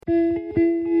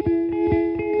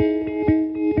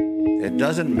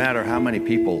doesn't matter how many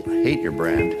people hate your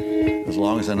brand, as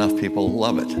long as enough people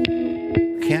love it.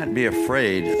 You can't be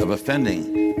afraid of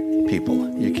offending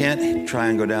people. You can't try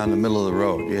and go down the middle of the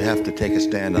road. You have to take a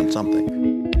stand on something.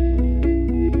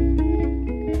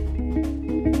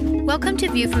 Welcome to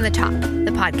View from the Top,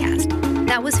 the podcast.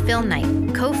 That was Phil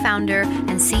Knight, co-founder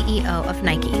and CEO of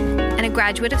Nike, and a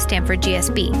graduate of Stanford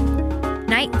GSB.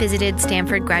 Knight visited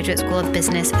Stanford Graduate School of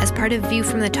Business as part of View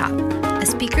from the Top, a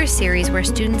speaker series where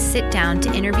students sit down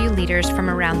to interview leaders from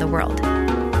around the world.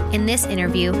 In this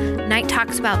interview, Knight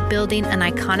talks about building an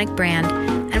iconic brand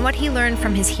and what he learned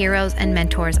from his heroes and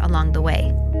mentors along the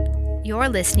way. You're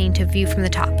listening to View from the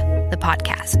Top, the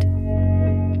podcast.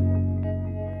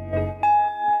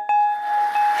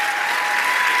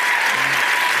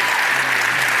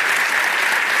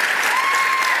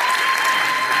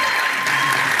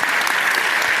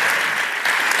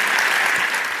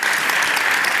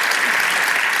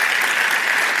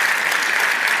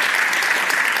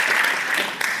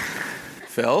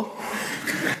 Phil?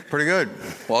 Pretty good.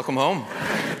 Welcome home.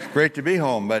 Great to be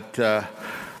home, but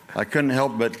I couldn't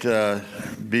help but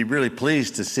be really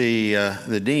pleased to see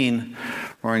the dean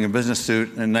wearing a business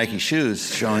suit and Nike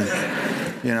shoes, showing,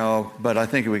 but I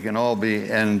think we can all be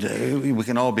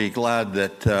glad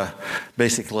that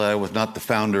basically I was not the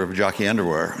founder of Jockey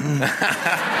Underwear.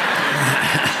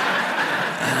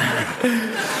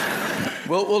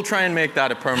 We'll try and make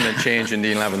that a permanent change in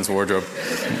Dean Levin's wardrobe.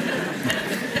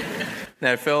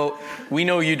 Now, Phil, we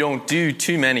know you don't do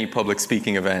too many public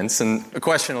speaking events, and a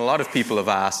question a lot of people have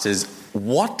asked is,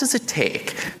 what does it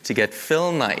take to get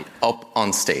Phil Knight up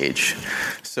on stage?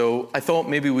 So I thought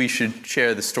maybe we should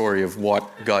share the story of what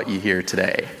got you here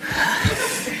today.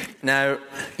 Now,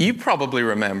 you probably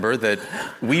remember that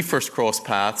we first crossed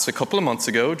paths a couple of months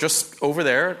ago, just over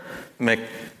there at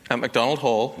McDonald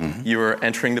Hall. Mm-hmm. You were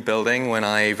entering the building when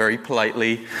I very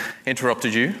politely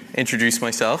interrupted you, introduced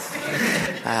myself.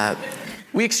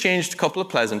 We exchanged a couple of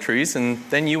pleasantries, and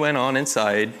then you went on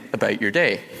inside about your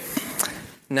day.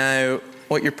 Now,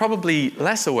 what you're probably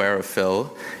less aware of,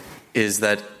 Phil, is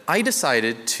that I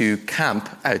decided to camp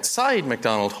outside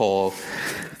McDonald Hall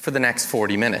for the next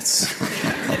 40 minutes,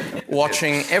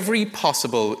 watching every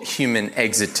possible human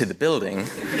exit to the building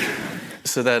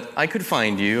so that I could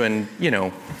find you and,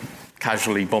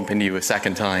 casually bump into you a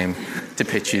second time to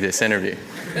pitch you this interview.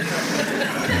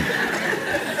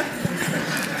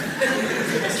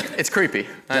 It's creepy,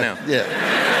 I know. Yeah.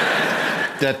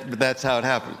 That's how it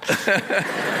happened.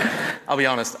 I'll be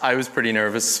honest, I was pretty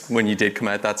nervous when you did come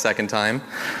out that second time.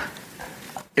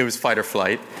 It was fight or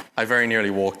flight. I very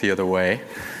nearly walked the other way.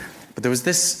 But there was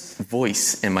this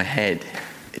voice in my head.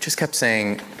 It just kept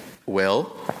saying,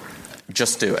 Will,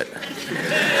 just do it.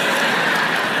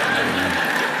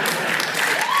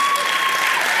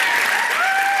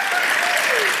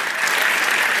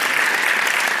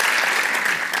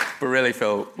 But really,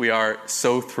 Phil, we are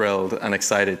so thrilled and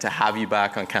excited to have you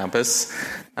back on campus.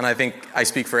 And I think I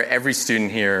speak for every student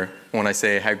here when I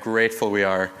say how grateful we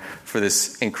are for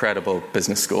this incredible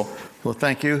business school. Well,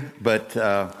 thank you. But,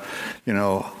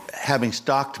 having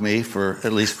stalked me for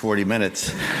at least 40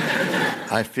 minutes,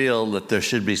 I feel that there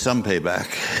should be some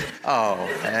payback. Oh,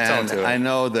 and don't do it. I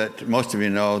know that most of you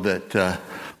know that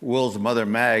Will's mother,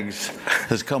 Mags,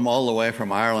 has come all the way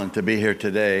from Ireland to be here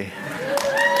today.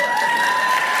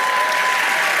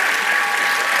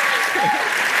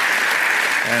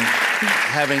 And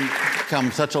having come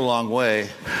such a long way,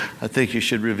 I think you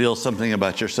should reveal something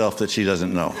about yourself that she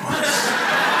doesn't know.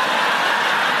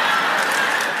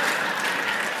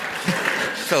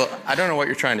 Phil, I don't know what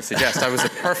you're trying to suggest. I was a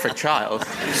perfect child.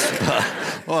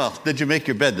 Well, did you make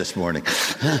your bed this morning?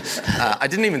 I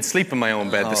didn't even sleep in my own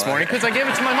bed this morning because I gave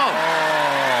it to my mom.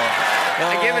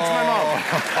 I gave it to my mom.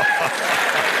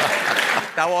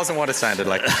 That wasn't what it sounded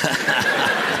like.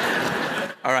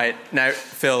 All right, now,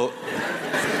 Phil.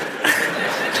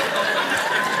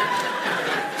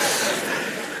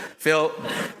 Phil,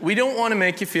 we don't want to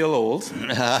make you feel old.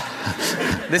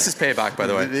 This is payback, by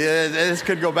the way. Yeah, this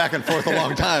could go back and forth a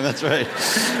long time, that's right.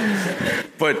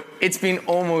 But it's been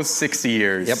almost 60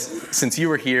 years since you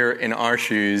were here in our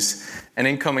shoes, an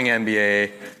incoming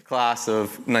MBA, class of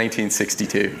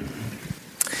 1962.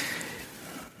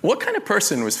 What kind of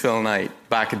person was Phil Knight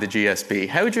back at the GSB?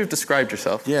 How would you have described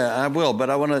yourself? Yeah, I will,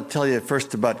 but I want to tell you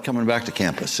first about coming back to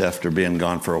campus after being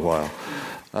gone for a while.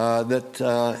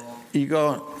 You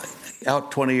go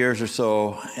out 20 years or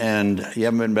so, and you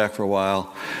haven't been back for a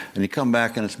while, and you come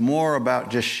back, and it's more about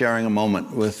just sharing a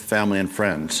moment with family and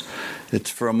friends. It's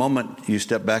for a moment you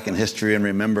step back in history and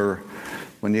remember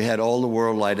when you had all the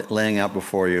world laying out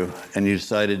before you, and you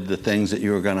decided the things that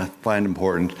you were going to find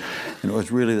important, and it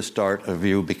was really the start of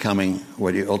you becoming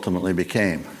what you ultimately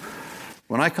became.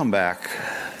 When I come back,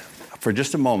 for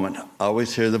just a moment, I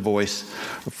always hear the voice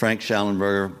of Frank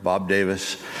Schallenberger, Bob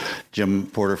Davis, Jim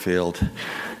Porterfield.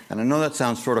 And I know that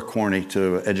sounds sort of corny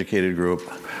to an educated group,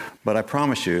 but I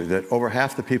promise you that over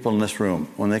half the people in this room,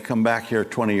 when they come back here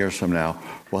 20 years from now,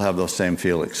 will have those same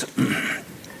feelings.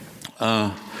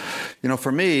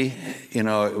 For me, it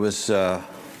was, I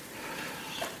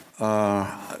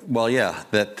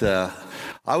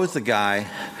was the guy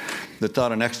that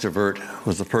thought an extrovert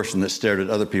was the person that stared at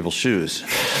other people's shoes.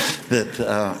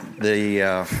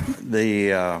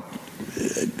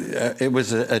 It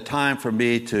was a time for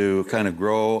me to kind of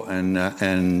grow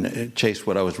and chase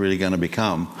what I was really going to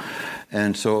become.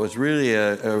 And so it was really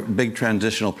a big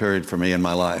transitional period for me in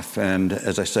my life. And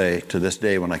as I say, to this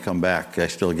day, when I come back, I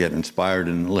still get inspired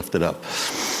and lifted up.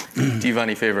 Do you have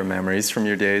any favorite memories from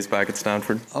your days back at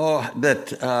Stanford?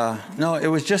 No, it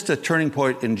was just a turning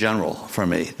point in general for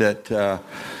me. That,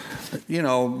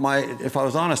 if I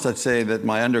was honest, I'd say that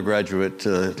my undergraduate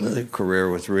career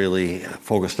was really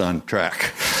focused on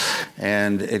track.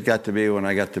 And it got to be, when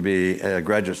I got to be a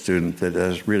graduate student, that I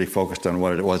was really focused on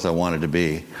what it was I wanted to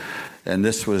be. And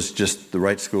this was just the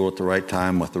right school at the right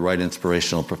time with the right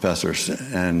inspirational professors.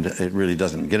 And it really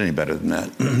doesn't get any better than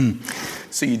that.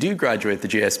 So you do graduate the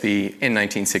GSB in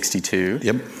 1962.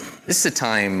 Yep. This is a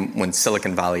time when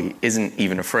Silicon Valley isn't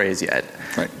even a phrase yet.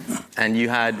 Right. And you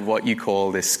had what you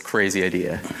call this crazy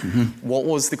idea. Mm-hmm. What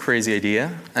was the crazy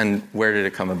idea, and where did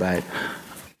it come about?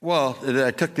 Well,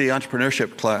 I took the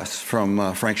entrepreneurship class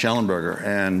from Frank Schallenberger,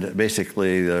 and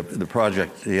basically the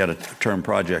project, he had a term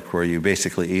project where you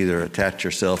basically either attach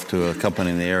yourself to a company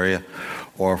in the area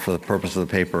or, for the purpose of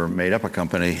the paper, made up a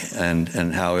company and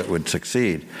how it would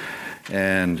succeed.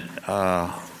 And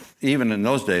even in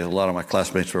those days, a lot of my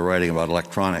classmates were writing about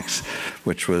electronics,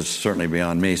 which was certainly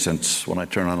beyond me, since when I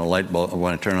turn on an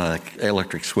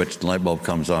electric switch, the light bulb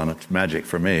comes on. It's magic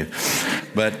for me.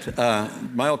 But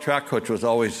my old track coach was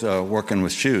always working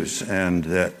with shoes, and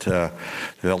that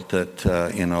felt that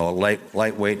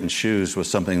lightweight in shoes was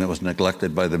something that was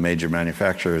neglected by the major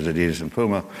manufacturers, Adidas and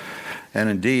Puma. And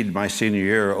indeed, my senior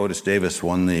year, Otis Davis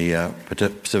won the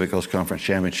Pacific Coast Conference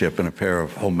Championship in a pair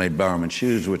of homemade Bowerman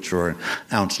shoes, which were an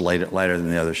ounce lighter than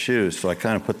the other shoes. So I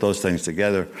kind of put those things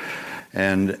together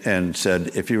and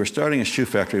said, if you were starting a shoe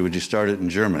factory, would you start it in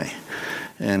Germany?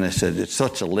 And I said, it's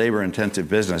such a labor-intensive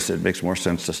business, it makes more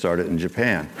sense to start it in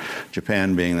Japan.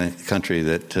 Japan being the country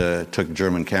that took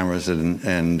German cameras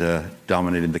and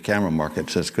dominated the camera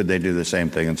market. Says, could they do the same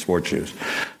thing in sports shoes?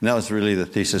 And that was really the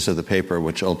thesis of the paper,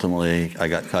 which ultimately I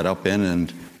got caught up in,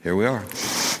 and here we are.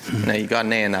 Now, you got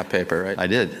an A in that paper, right? I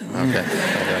did. Okay.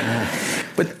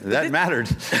 But that mattered.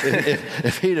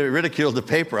 If he'd have ridiculed the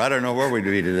paper, I don't know where we'd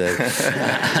be today.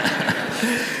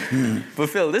 But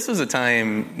Phil, this was a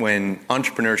time when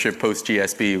entrepreneurship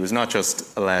post-GSB was not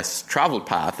just a less traveled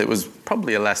path, it was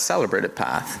probably a less celebrated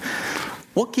path.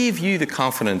 What gave you the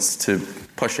confidence to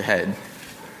push ahead?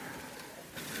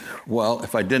 Well,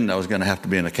 if I didn't, I was going to have to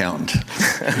be an accountant.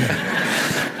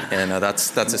 Yeah, no,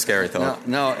 that's a scary thought.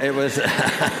 No, it was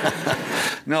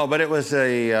no, but it was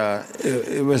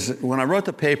when I wrote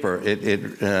the paper,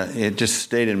 it just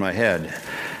stayed in my head.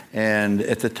 And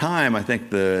at the time, I think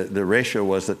the ratio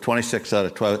was that 26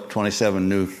 out of 27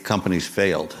 new companies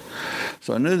failed.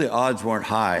 So I knew the odds weren't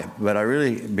high, but I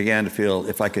really began to feel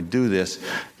if I could do this,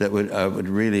 that would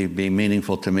really be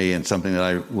meaningful to me and something that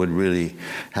I would really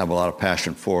have a lot of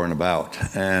passion for and about.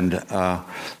 And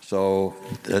so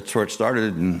that's where it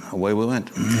started, and away we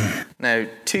went. Now,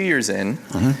 2 years in,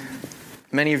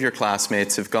 many of your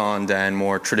classmates have gone down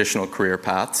more traditional career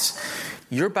paths.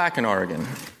 You're back in Oregon.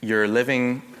 You're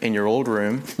living in your old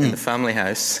room in the family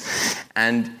house,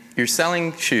 and you're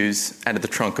selling shoes out of the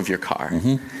trunk of your car.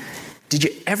 Mm-hmm. Did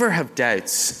you ever have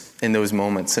doubts in those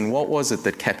moments, and what was it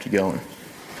that kept you going?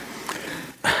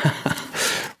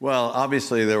 Well,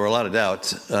 obviously there were a lot of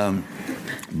doubts,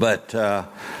 but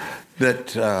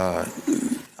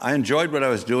I enjoyed what I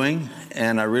was doing,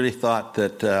 and I really thought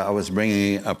that I was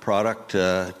bringing a product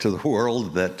to the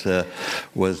world that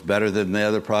was better than the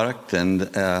other product,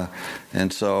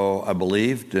 and so I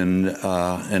believed. And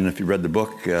if you read the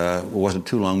book, it wasn't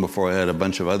too long before I had a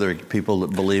bunch of other people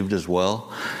that believed as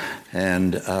well,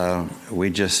 and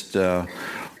we just.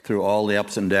 Through all the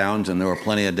ups and downs, and there were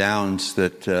plenty of downs,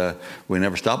 that we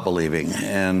never stopped believing,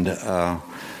 and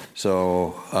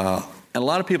so. And a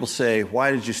lot of people say,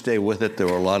 why did you stay with it? There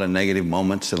were a lot of negative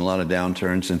moments and a lot of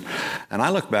downturns. And I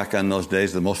look back on those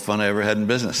days, the most fun I ever had in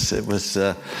business. It was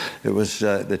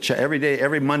every day,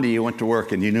 every Monday you went to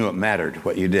work and you knew it mattered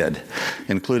what you did,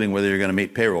 including whether you're going to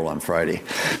meet payroll on Friday.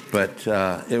 But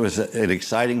it was an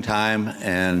exciting time,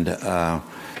 and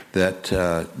that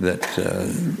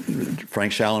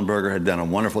Frank Schallenberger had done a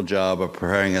wonderful job of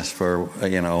preparing us for,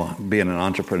 being an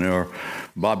entrepreneur.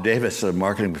 Bob Davis, a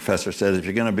marketing professor, said, if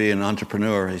you're going to be an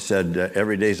entrepreneur, he said,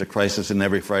 every day's a crisis and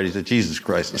every Friday's a Jesus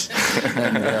crisis.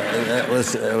 And it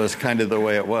was kind of the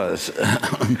way it was.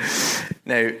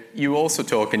 Now, you also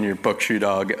talk in your book, Shoe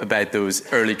Dog, about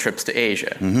those early trips to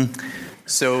Asia. Mm-hmm.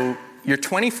 So you're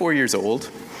 24 years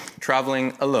old,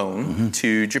 traveling alone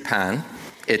to Japan.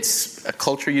 It's a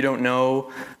culture you don't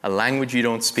know, a language you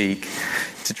don't speak,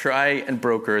 to try and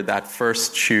broker that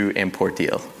first shoe import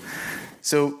deal.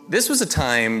 So this was a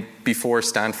time before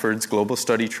Stanford's global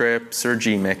study trips or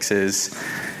G-mixes.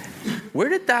 Where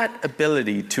did that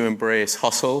ability to embrace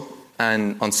hustle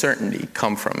and uncertainty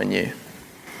come from in you?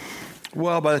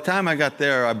 Well, by the time I got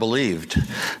there, I believed,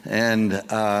 and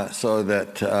so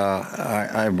that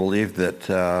I believed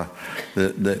that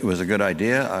it was a good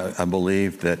idea. I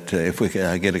believed that if we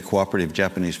could get a cooperative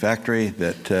Japanese factory,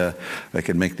 that I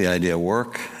could make the idea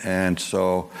work. And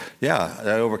so, yeah,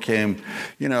 I overcame.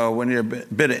 When you're a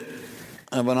bit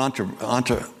of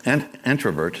an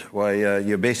introvert, why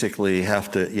you basically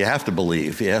have to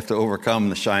believe. You have to overcome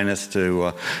the shyness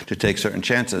to take certain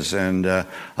chances, and I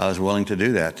was willing to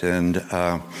do that. And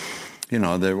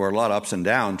there were a lot of ups and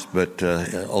downs, but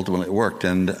ultimately it worked.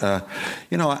 And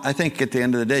I think at the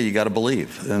end of the day, you got to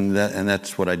believe, and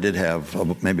that's what I did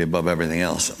have, maybe above everything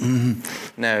else.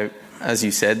 Mm-hmm. Now, as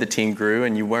you said, the team grew,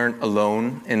 and you weren't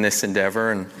alone in this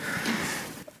endeavor. And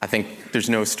I think there's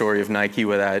no story of Nike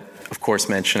without, of course,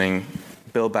 mentioning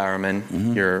Bill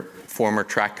Bowerman, your former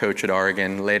track coach at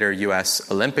Oregon, later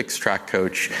U.S. Olympics track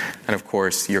coach, and of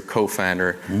course, your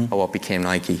co-founder of what became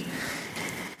Nike.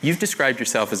 You've described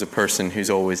yourself as a person who's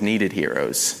always needed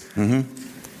heroes.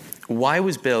 Why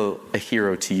was Bill a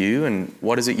hero to you, and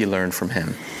what is it you learned from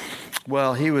him?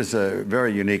 Well, he was a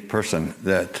very unique person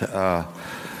that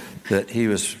he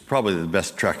was probably the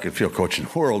best track and field coach in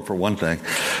the world, for one thing.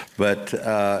 But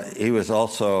he was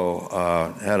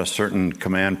also had a certain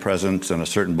command presence and a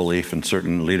certain belief in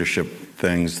certain leadership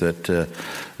things that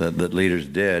leaders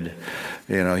did.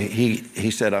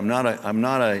 He said, I'm not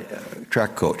a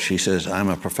track coach. He says, I'm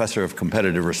a professor of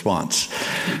competitive response.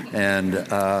 And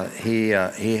he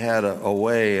had a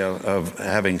way of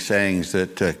having sayings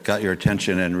that got your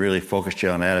attention and really focused you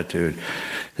on attitude.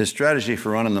 His strategy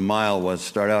for running the mile was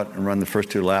start out and run the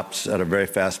first 2 laps at a very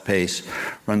fast pace,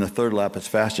 run the 3rd lap as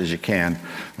fast as you can,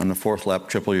 on the 4th lap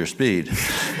triple your speed.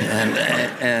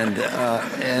 And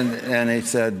he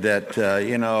said that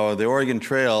the Oregon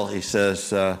Trail, he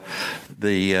says, the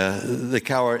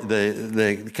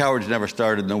cowards never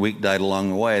started and the weak died along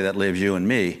the way. That leaves you and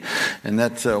me. And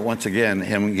that's once again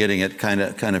him getting at kind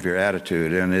of your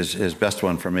attitude. And his best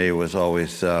one for me was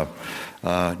always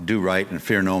do right and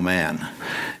fear no man.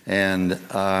 And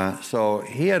so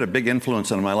he had a big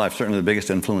influence on my life, certainly the biggest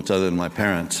influence other than my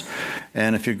parents.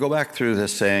 And if you go back through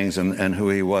his sayings and who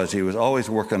he was always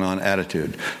working on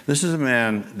attitude. This is a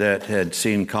man that had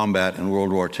seen combat in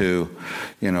World War II,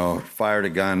 fired a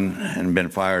gun and been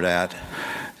fired at.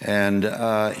 And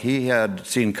he had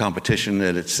seen competition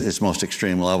at its most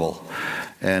extreme level.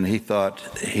 And he thought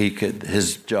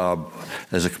his job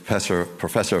as a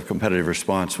professor of competitive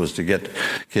response was to get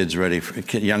kids ready,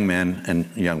 young men and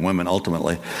young women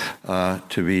ultimately,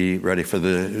 to be ready for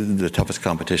the toughest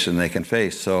competition they can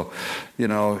face. So,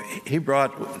 he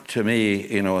brought to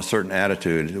me, a certain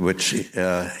attitude, which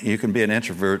you can be an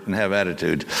introvert and have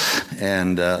attitude.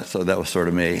 And so that was sort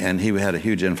of me. And he had a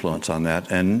huge influence on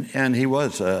that. And he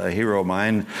was a hero of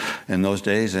mine in those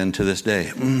days and to this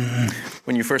day.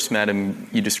 When you first met him,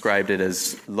 you described it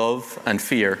as love and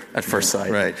fear at first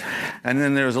sight. Right. And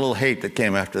then there was a little hate that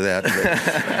came after that.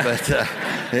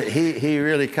 But he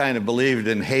really kind of believed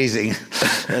in hazing,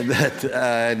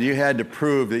 that you had to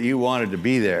prove that you wanted to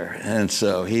be there. And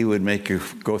so he would make you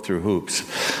go through hoops,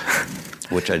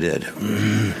 which I did.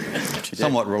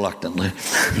 Somewhat reluctantly.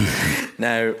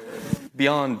 Now,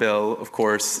 beyond Bill, of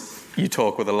course, you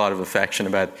talk with a lot of affection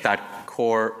about that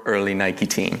core early Nike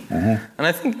team. And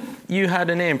I think you had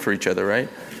a name for each other, right?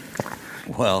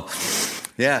 Well,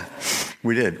 yeah,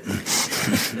 we did.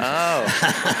 Oh,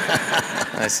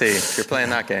 I see. You're playing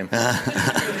that game.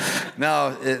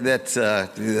 No, that's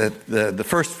the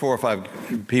first 4 or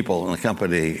 5 people in the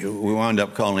company, we wound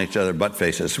up calling each other butt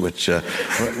faces, which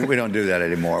we don't do that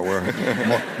anymore. We're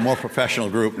a more professional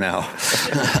group now.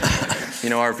 You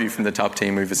know, our View from the Top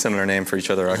team, we have a similar name for each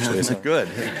other, actually. So. Good.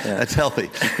 Yeah. That's healthy.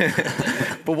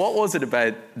 But what was it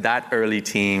about that early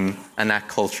team and that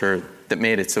culture that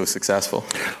made it so successful?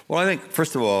 Well, I think,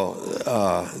 first of all,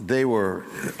 they were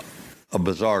a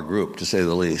bizarre group, to say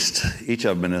the least, each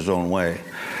of them in his own way.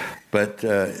 But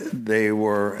they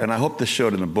were, and I hope this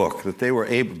showed in the book, that they were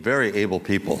very able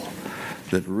people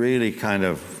that really kind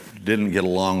of didn't get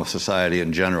along with society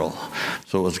in general.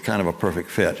 So it was kind of a perfect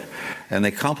fit. And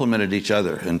they complemented each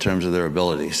other in terms of their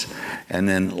abilities. And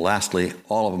then lastly,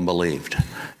 all of them believed.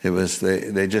 It was,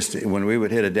 they just, when we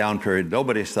would hit a down period,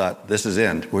 nobody thought, this is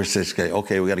end. We're just,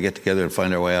 okay, we got to get together and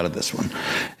find our way out of this one.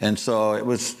 And so it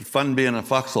was fun being in a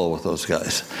foxhole with those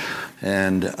guys.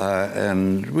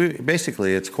 And we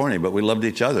basically, it's corny, but we loved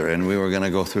each other, and we were going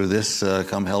to go through this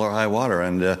come hell or high water.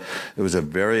 And it was a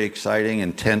very exciting,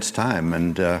 intense time.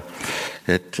 And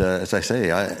as I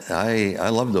say, I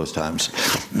loved those times.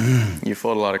 You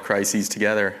fought a lot of crises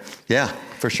together. Yeah,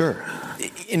 for sure.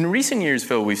 In recent years,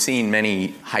 Phil, we've seen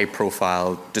many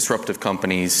high-profile, disruptive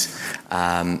companies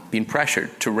being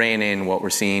pressured to rein in what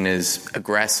we're seeing as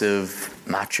aggressive,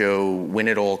 macho,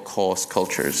 win-at-all-cost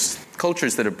cultures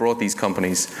that have brought these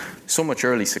companies so much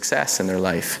early success in their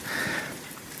life.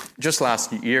 Just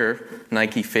last year,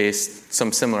 Nike faced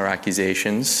some similar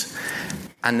accusations,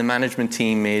 and the management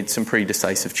team made some pretty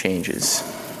decisive changes.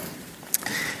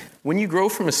 When you grow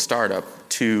from a startup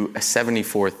to a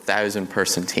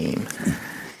 74,000-person team,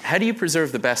 how do you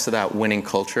preserve the best of that winning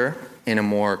culture in a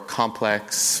more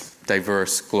complex,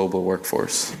 diverse global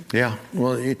workforce? Yeah,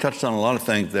 well, you touched on a lot of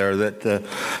things there.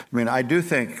 I do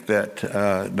think that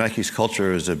Nike's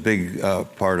culture is a big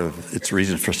part of its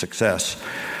reason for success.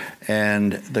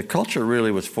 And the culture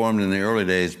really was formed in the early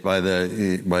days by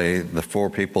the four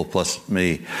people plus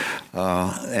me,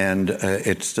 and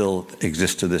it still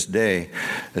exists to this day.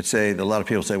 A lot of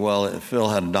people say, well, Phil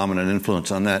had a dominant influence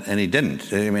on that, and he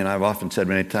didn't. I mean, I've often said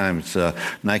many times,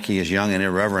 Nike is young and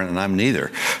irreverent, and I'm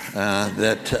neither.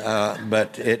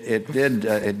 But it did,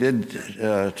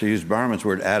 to use Barman's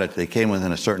word, attitude. They came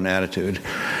within a certain attitude,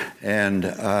 and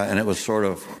it was sort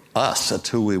of us. That's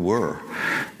who we were.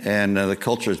 And the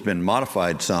culture has been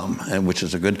modified some, which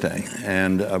is a good thing.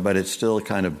 But it's still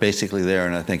kind of basically there,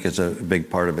 and I think it's a big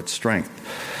part of its strength.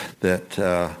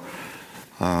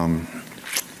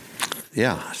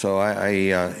 So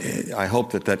I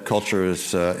hope that culture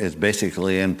is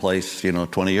basically in place,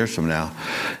 20 years from now.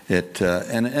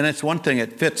 And it's one thing,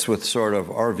 it fits with sort of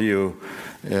our view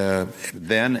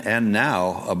then and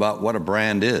now about what a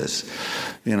brand is.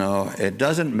 It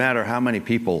doesn't matter how many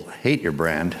people hate your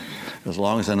brand, as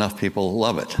long as enough people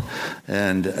love it.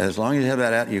 And as long as you have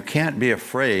that, you can't be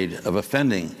afraid of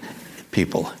offending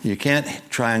people. You can't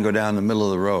try and go down the middle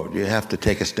of the road. You have to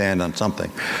take a stand on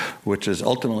something, which is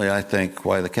ultimately, I think,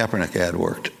 why the Kaepernick ad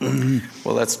worked.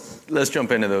 Well, let's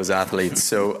jump into those athletes.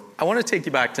 So I want to take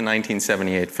you back to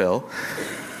 1978, Phil.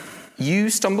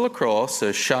 You stumble across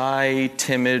a shy,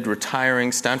 timid,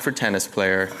 retiring Stanford tennis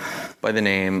player by the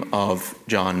name of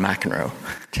John McEnroe.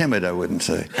 Timid, I wouldn't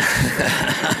say.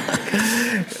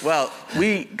 Well,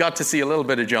 we got to see a little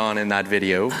bit of John in that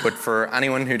video, but for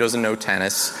anyone who doesn't know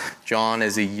tennis, John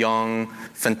is a young,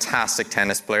 fantastic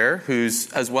tennis player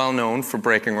who's as well known for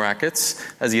breaking rackets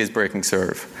as he is breaking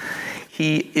serve.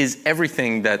 He is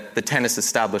everything that the tennis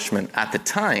establishment at the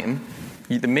time,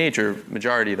 the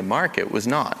majority of the market, was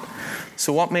not.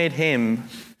 So what made him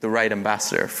the right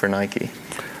ambassador for Nike?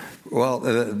 Well,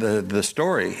 the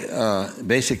story,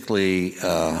 basically,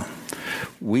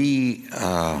 we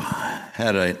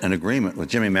had an agreement with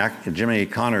Jimmy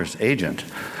Connor's agent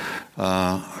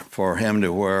for him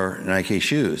to wear Nike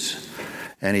shoes.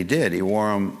 And he did. He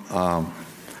wore them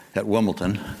at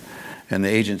Wimbledon. And the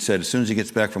agent said, as soon as he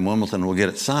gets back from Wimbledon, we'll get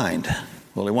it signed.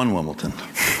 Well, he won Wimbledon.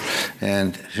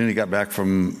 And as soon as he got back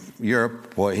from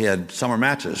Europe, he had summer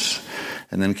matches.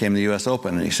 And then came the U.S.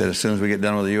 Open, and he said, as soon as we get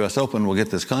done with the U.S. Open, we'll get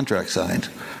this contract signed.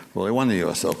 Well, he won the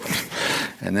U.S. Open.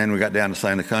 And then we got down to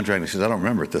sign the contract, and he says, I don't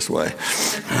remember it this way.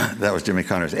 That was Jimmy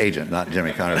Connor's agent, not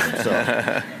Jimmy Connors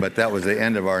himself. But that was the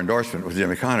end of our endorsement with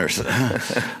Jimmy Connors.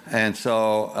 And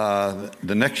so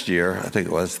the next year, I think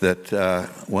it was, that I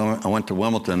went to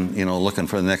Wimbledon, looking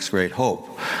for the next great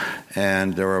hope.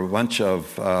 And there were a bunch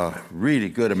of really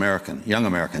good young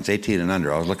Americans, 18 and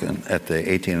under. I was looking at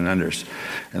the 18 and unders.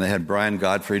 And they had Brian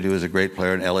Gottfried, who was a great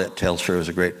player, and Elliot Telscher was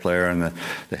a great player. And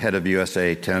the head of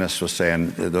USA Tennis was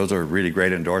saying, those are really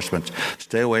great endorsements.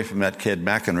 Stay away from that kid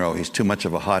McEnroe. He's too much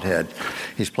of a hothead.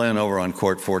 He's playing over on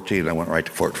court 14. I went right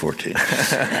to court 14.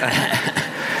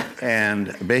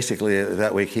 And basically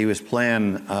that week he was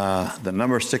playing the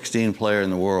number 16 player in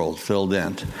the world, Phil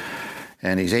Dent.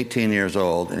 and he's 18 years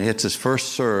old, and he hits his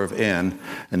first serve in,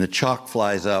 and the chalk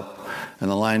flies up, and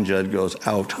the line judge goes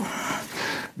out.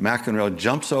 McEnroe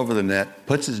jumps over the net,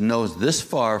 puts his nose this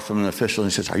far from an official,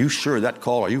 and he says, "Are you sure of that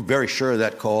call? Are you very sure of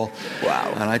that call?"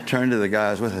 Wow. And I turned to the guy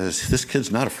I was with and said, "This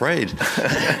kid's not afraid."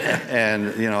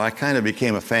 And, I kind of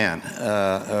became a fan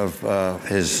of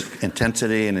his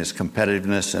intensity and his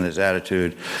competitiveness and his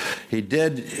attitude. He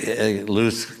did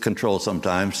lose control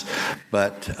sometimes,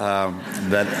 but I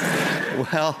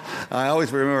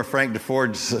always remember Frank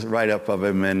DeFord's write-up of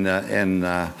him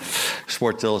in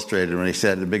Sports Illustrated when he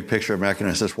said, the big picture of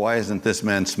McEnroe says, "Why isn't this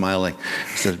man smiling?"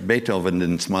 He says, "Beethoven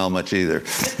didn't smile much either."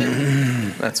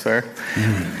 That's fair.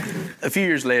 A few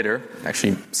years later,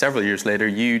 actually several years later,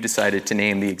 you decided to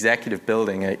name the executive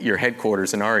building at your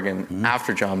headquarters in Oregon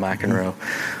after John McEnroe.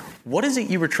 What is it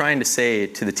you were trying to say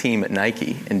to the team at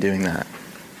Nike in doing that?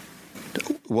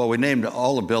 Well, we named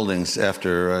all the buildings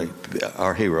after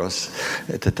our heroes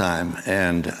at the time,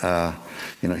 and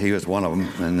he was one of them,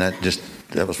 and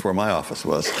that was where my office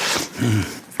was.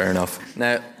 Fair enough.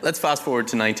 Now, let's fast forward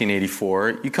to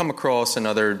 1984. You come across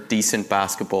another decent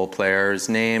basketball player. His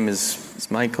name is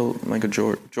Michael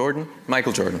Jordan?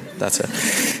 Michael Jordan, that's it.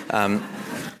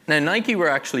 Now, Nike were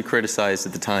actually criticized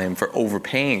at the time for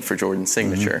overpaying for Jordan's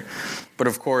signature. But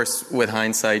of course, with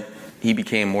hindsight, he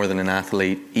became more than an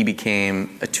athlete. He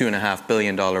became a $2.5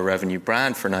 billion revenue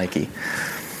brand for Nike.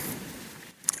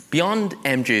 Beyond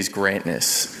MJ's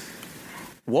greatness,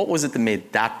 what was it that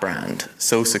made that brand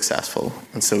so successful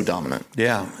and so dominant?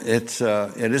 Yeah, it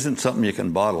isn't something you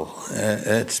can bottle.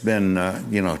 It's been,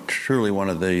 truly one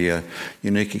of the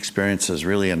unique experiences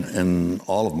really in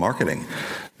all of marketing.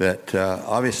 That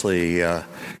obviously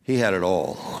he had it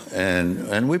all,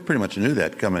 and we pretty much knew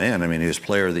that coming in. I mean, he was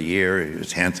Player of the Year. He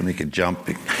was handsome. He could jump,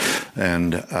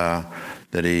 and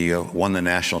that he won the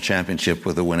national championship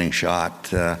with a winning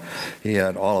shot. He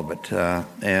had all of it.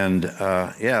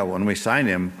 When we signed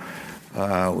him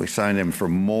for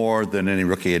more than any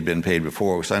rookie had been paid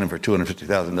before. We signed him for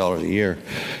 $250,000 a year.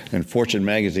 And Fortune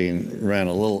magazine ran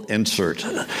a little insert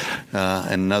in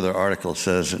another article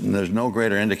says, "There's no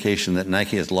greater indication that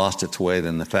Nike has lost its way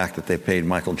than the fact that they paid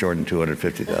Michael Jordan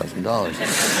 $250,000.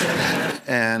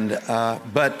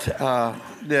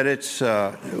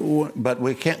 But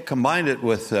we can't combine it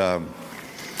with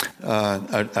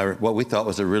what we thought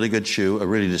was a really good shoe, a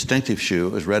really distinctive shoe.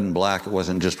 It was red and black. It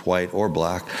wasn't just white or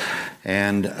black.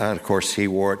 And, of course, he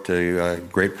wore it to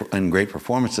great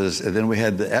performances. And then we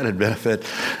had the added benefit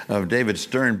of David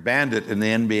Stern banned it in the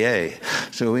NBA.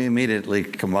 So we immediately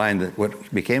combined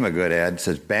what became a good ad. It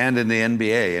says, "Banned in the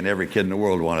NBA," and every kid in the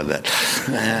world wanted that.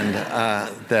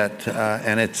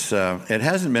 It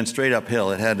hasn't been straight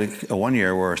uphill. It had a 1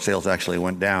 year where our sales actually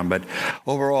went down. But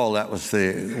overall, that was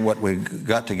what we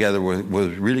got together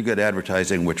with really good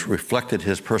advertising, which reflected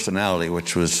his personality,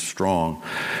 which was strong.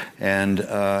 And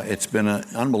it's been an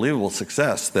unbelievable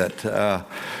success that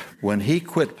when he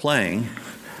quit playing,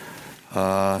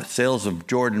 sales of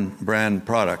Jordan brand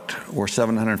product were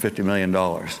 $750 million.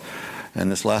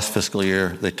 And this last fiscal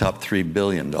year, they topped $3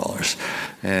 billion.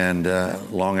 And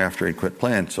long after he'd quit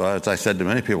playing. So as I said to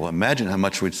many people, imagine how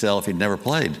much we'd sell if he'd never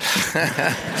played.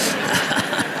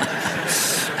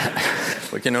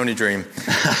 We can only dream.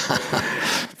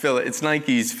 Phil, it's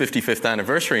Nike's 55th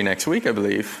anniversary next week, I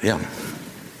believe. Yeah.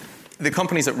 The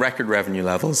company's at record revenue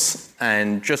levels,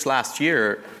 and just last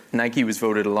year, Nike was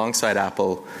voted alongside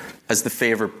Apple as the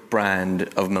favorite brand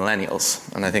of millennials.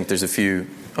 And I think there's a few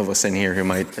of us in here who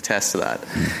might attest to that.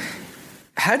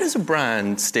 How does a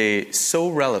brand stay so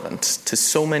relevant to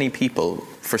so many people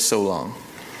for so long?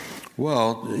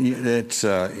 Well, it's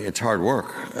hard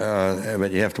work,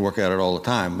 but you have to work at it all the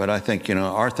time. But I think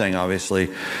our thing, obviously,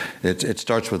 it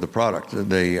starts with the product.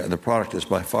 The product is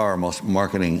by far our most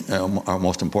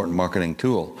important marketing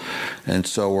tool, and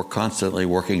so we're constantly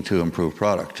working to improve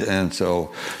product. And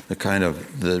so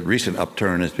the recent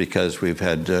upturn is because we've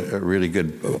had a really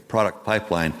good product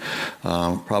pipeline.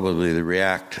 Probably the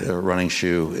React running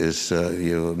shoe is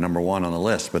number one on the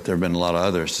list, but there have been a lot of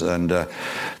others, and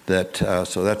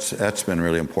so that's been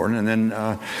really important. And then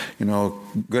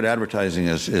good advertising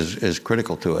is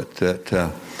critical to it.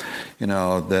 The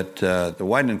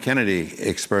Wieden and Kennedy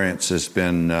experience has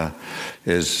been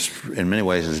is in many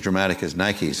ways as dramatic as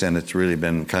Nike's, and it's really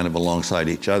been kind of alongside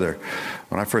each other.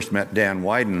 When I first met Dan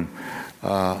Wieden,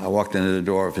 I walked into the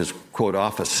door of his quote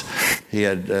office. He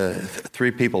had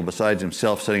 3 people besides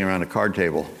himself sitting around a card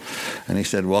table. And he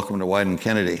said, "Welcome to Wieden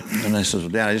Kennedy." And I said, "Well,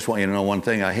 Dan, I just want you to know one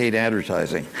thing. I hate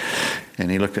advertising." And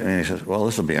he looked at me and he says, well,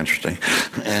 this will be interesting.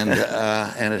 And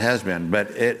it has been. But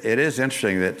it is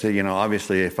interesting that,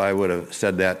 obviously if I would have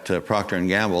said that to Procter &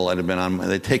 Gamble, I'd have been on,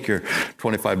 they take your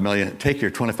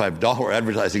 $25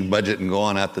 advertising budget and go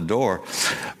on out the door.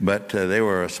 But they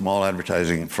were a small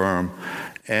advertising firm.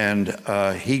 And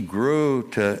he grew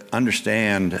to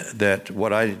understand that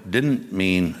what I didn't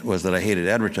mean was that I hated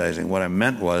advertising. What I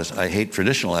meant was I hate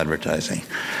traditional advertising.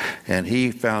 And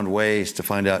he found ways to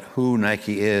find out who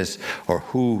Nike is or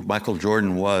who Michael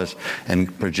Jordan was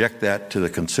and project that to the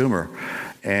consumer.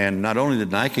 And not only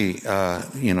did Nike,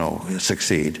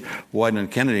 succeed,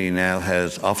 Wieden & Kennedy now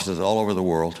has offices all over the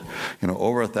world,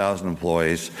 over 1,000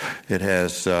 employees. It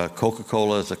has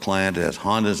Coca-Cola as a client. It has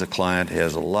Honda as a client. It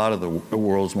has a lot of the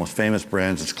world's most famous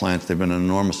brands as clients. They've been an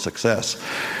enormous success.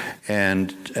 And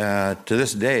to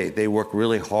this day, they work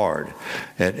really hard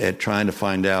at trying to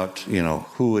find out,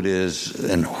 who it is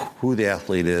and who the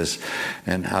athlete is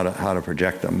and how to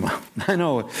project them. I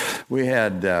know we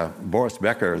had Boris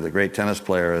Becker, the great tennis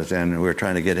player, and we were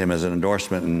trying to get him as an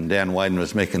endorsement, and Dan Wieden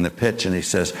was making the pitch, and he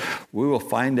says, we will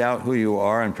find out who you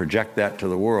are and project that to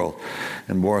the world.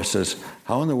 And Boris says,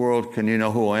 how in the world can you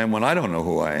know who I am when I don't know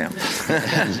who I am?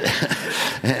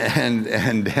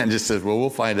 and Dan just says, well, we'll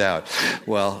find out.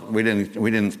 Well, we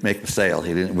didn't make the sale.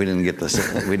 We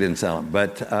didn't sell him.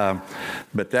 But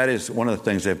that is one of the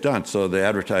things they've done. So the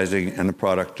advertising and the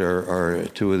product are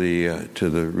two of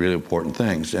the really important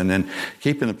things. And then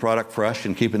keeping the product fresh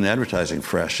and keeping the advertising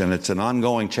fresh. And it's an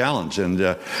ongoing challenge.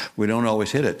 And we don't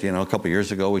always hit it. A couple of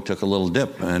years ago we took a little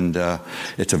dip. And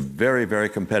it's a very, very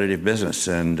competitive business.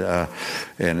 And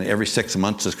every 6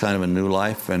 months is kind of a new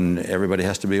life. And everybody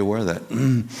has to be aware of that.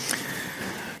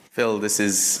 Phil, this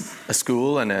is a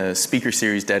school and a speaker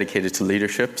series dedicated to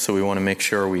leadership, so we want to make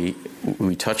sure we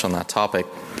touch on that topic.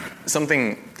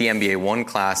 Something the MBA 1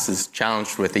 class is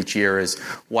challenged with each year is,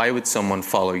 why would someone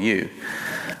follow you?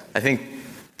 I think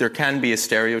there can be a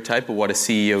stereotype of what a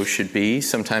CEO should be.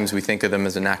 Sometimes we think of them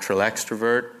as a natural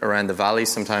extrovert around the valley.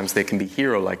 Sometimes they can be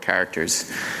hero-like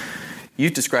characters.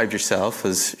 You've described yourself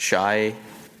as shy,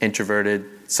 introverted,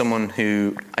 someone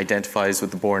who identifies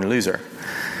with the born loser.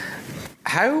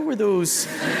 How were those?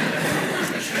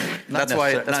 That's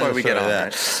why we get on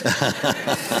that.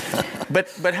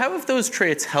 But how have those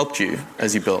traits helped you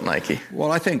as you built Nike?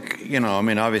 Well, I think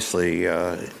obviously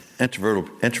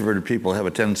introverted people have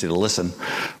a tendency to listen,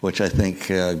 which I think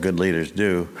good leaders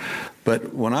do.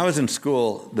 But when I was in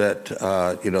school, they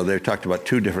talked about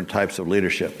two different types of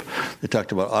leadership. They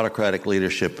talked about autocratic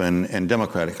leadership and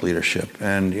democratic leadership.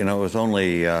 And, it was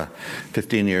only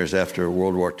 15 years after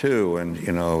World War II, and,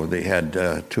 they had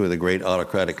two of the great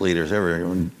autocratic leaders ever,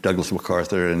 Douglas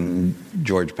MacArthur and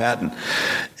George Patton.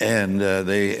 And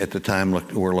they, at the time,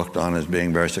 were looked on as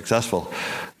being very successful.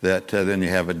 That then you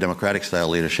have a democratic style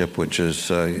leadership, which is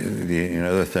the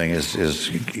other thing is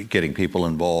getting people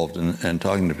involved and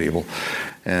talking to people,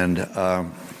 and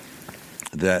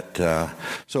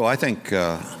so I think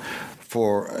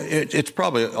it's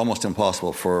probably almost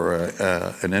impossible for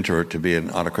an introvert to be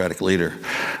an autocratic leader,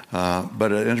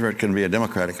 but an introvert can be a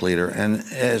democratic leader. And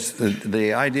as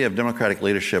the idea of democratic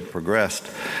leadership progressed,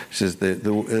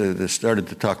 they started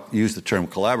to use the term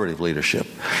collaborative leadership,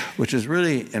 which is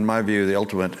really, in my view, the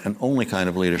ultimate and only kind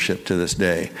of leadership to this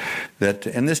day. That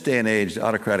in this day and age, the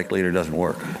autocratic leader doesn't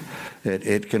work.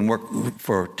 It can work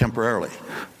for temporarily,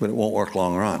 but it won't work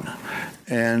long run.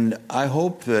 And I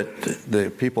hope that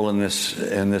the people in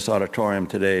this auditorium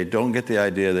today don't get the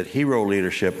idea that hero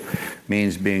leadership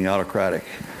means being autocratic.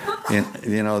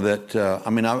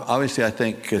 Obviously I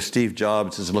think Steve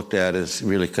Jobs is looked at as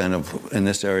really kind of, in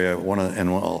this area,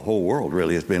 the whole world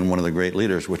really has been one of the great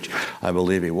leaders, which I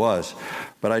believe he was.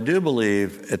 But I do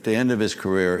believe at the end of his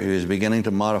career, he was beginning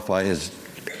to modify his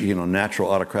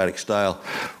natural autocratic style,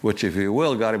 which, if you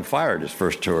will, got him fired his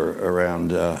first tour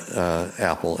around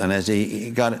Apple. And as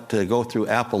he got to go through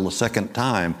Apple the second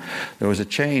time, there was a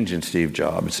change in Steve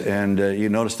Jobs. And you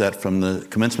notice that from the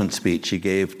commencement speech he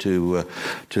gave to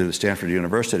Stanford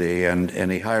University.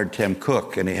 And he hired Tim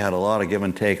Cook, and he had a lot of give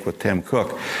and take with Tim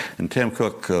Cook. And Tim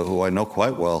Cook, who I know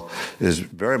quite well, is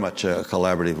very much a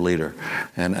collaborative leader,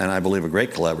 and I believe a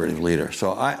great collaborative leader.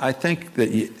 So I think that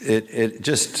it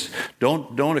just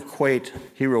don't equate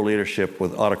hero leadership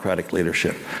with autocratic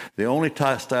leadership. The only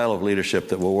style of leadership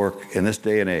that will work in this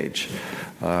day and age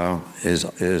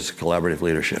is collaborative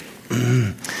leadership.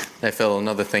 Now, Phil,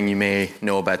 another thing you may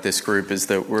know about this group is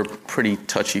that we're a pretty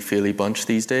touchy-feely bunch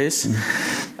these days.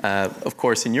 Of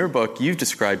course, in your book, you've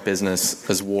described business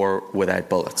as war without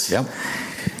bullets. Yep.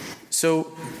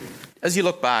 So, as you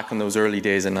look back on those early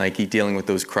days at Nike, dealing with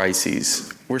those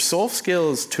crises, were soft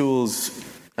skills tools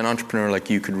an entrepreneur like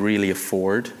you could really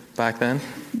afford back then?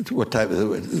 What type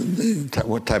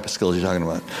of skills are you talking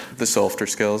about? The softer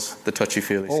skills, the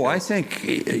touchy-feely skills. Oh, I think,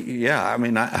 yeah. I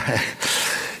mean, I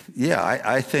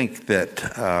think that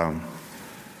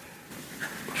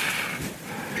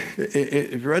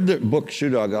if you read the book Shoe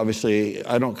Dog, obviously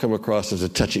I don't come across as a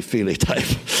touchy-feely type,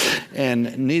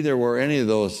 and neither were any of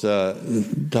those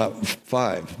top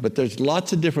 5. But there's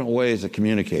lots of different ways of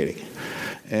communicating.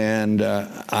 And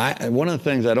one of the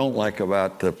things I don't like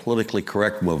about the politically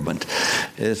correct movement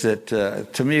is that,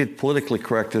 to me, politically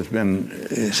correct has been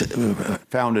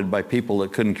founded by people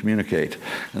that couldn't communicate.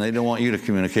 And they don't want you to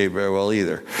communicate very well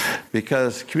either.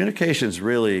 Because communications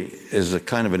really is a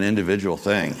kind of an individual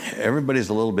thing. Everybody's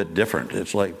a little bit different.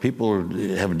 It's like people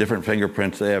have different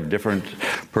fingerprints, they have different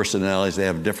personalities, they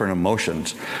have different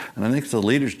emotions. And I think the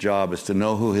leader's job is to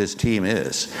know who his team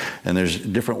is. And there's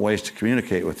different ways to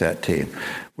communicate with that team.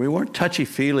 We weren't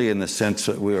touchy-feely in the sense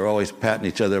that we were always patting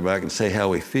each other back and say how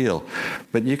we feel.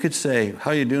 But you could say,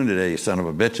 "How you doing today, you son of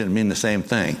a bitch?" and mean the same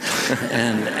thing.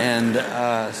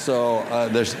 So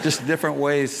there's just different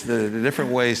ways to do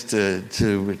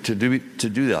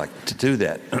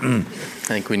that. I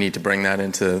think we need to bring that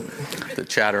into the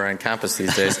chat around campus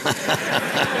these days.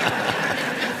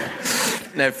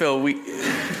 Now, Phil,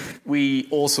 we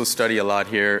also study a lot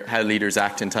here how leaders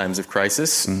act in times of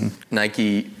crisis. Mm-hmm.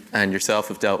 Nike and yourself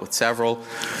have dealt with several.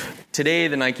 Today,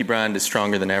 the Nike brand is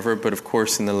stronger than ever, but of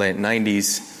course, in the late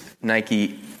 90s,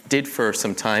 Nike did for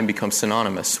some time become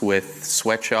synonymous with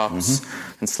sweatshops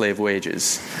and slave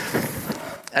wages.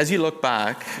 As you look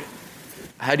back,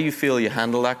 how do you feel you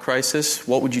handled that crisis?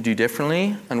 What would you do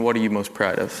differently, and what are you most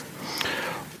proud of?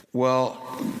 Well,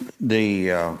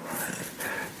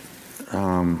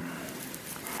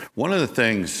 one of the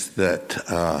things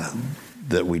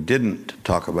that we didn't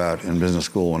talk about in business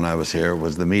school when I was here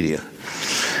was the media.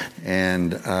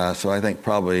 And so I think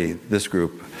probably this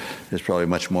group is probably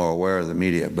much more aware of the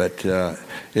media. But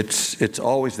it's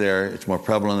always there. It's more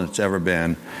prevalent than it's ever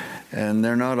been. And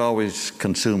they're not always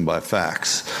consumed by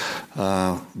facts.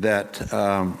 And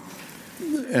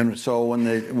so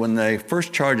when the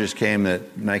first charges came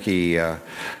that Nike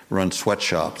runs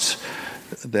sweatshops,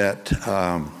 that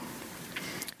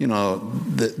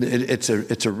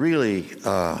it's a really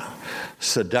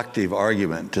seductive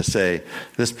argument to say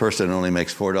this person only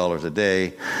makes $4 a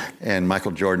day, and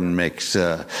Michael Jordan makes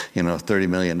 $30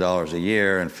 million a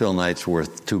year, and Phil Knight's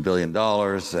worth $2 billion,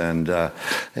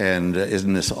 and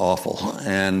isn't this awful?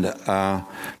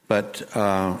 But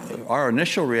our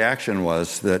initial reaction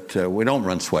was that we don't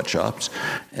run sweatshops,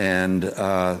 and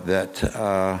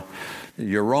that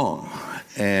you're wrong.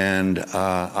 And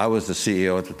I was the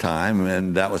CEO at the time,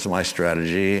 and that was my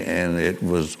strategy, and it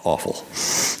was awful.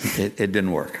 It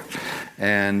didn't work.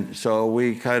 And so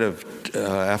we kind of,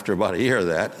 after about a year of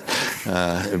that,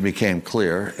 it became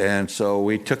clear. And so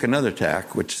we took another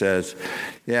tack, which says,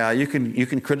 yeah, you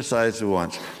can criticize it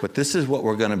once, but this is what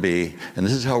we're going to be, and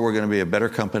this is how we're going to be a better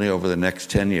company over the next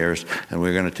 10 years, and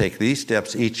we're going to take these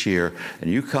steps each year, and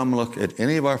you come look at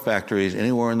any of our factories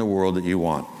anywhere in the world that you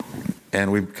want. And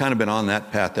we've kind of been on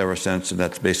that path ever since, and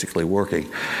that's basically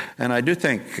working. And I do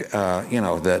think,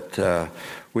 that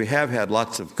we have had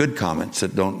lots of good comments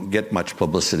that don't get much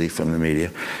publicity from the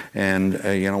media. And,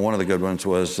 one of the good ones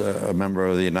was a member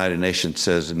of the United Nations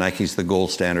says Nike's the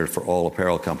gold standard for all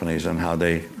apparel companies and how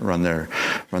they run their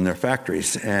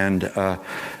factories. And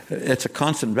it's a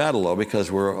constant battle, though,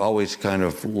 because we're always kind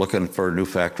of looking for new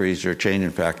factories or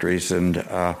changing factories. And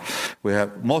we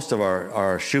have most of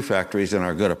our shoe factories and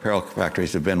our good apparel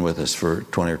factories have been with us for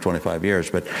 20 or 25 years.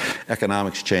 But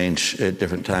economics change at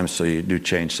different times, so you do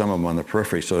change some of them on the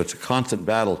periphery. So it's a constant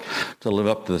battle to live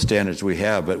up to the standards we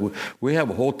have. But we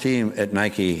have a whole team at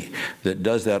Nike that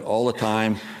does that all the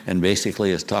time and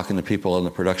basically is talking to people on the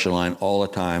production line all the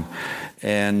time.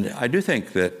 And I do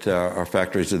think that our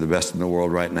factories are the best in the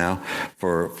world right now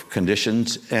for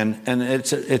conditions. And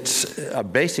it's a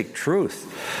basic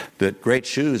truth that great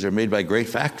shoes are made by great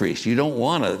factories. You don't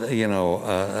want a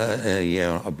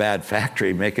bad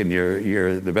factory making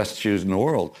the best shoes in the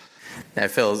world. Now,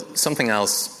 Phil, something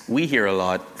else we hear a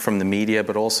lot from the media,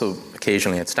 but also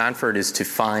occasionally at Stanford, is to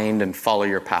find and follow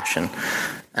your passion.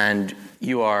 And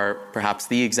you are perhaps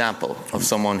the example of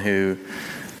someone who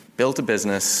built a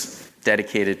business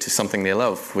dedicated to something they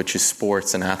love, which is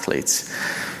sports and athletes.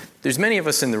 There's many of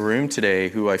us in the room today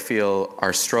who I feel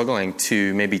are struggling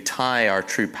to maybe tie our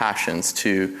true passions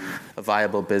to a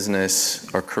viable business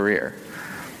or career.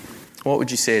 What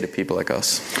would you say to people like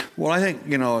us? Well, I think,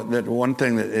 that one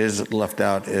thing that is left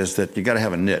out is that you got to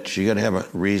have a niche. You got to have a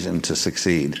reason to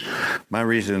succeed. My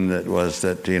reason was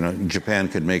that, Japan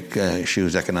could make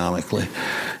shoes economically.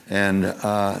 And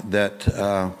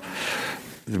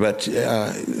but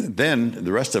then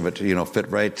the rest of it, fit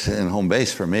right in home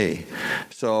base for me.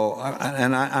 So,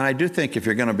 I do think if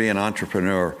you're going to be an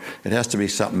entrepreneur, it has to be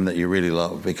something that you really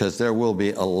love, because there will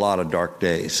be a lot of dark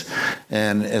days.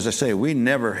 And as I say, we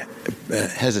never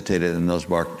hesitated in those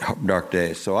dark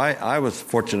days. So I was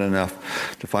fortunate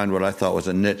enough to find what I thought was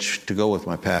a niche to go with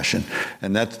my passion.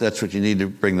 And that's what you need to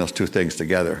bring those two things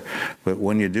together. But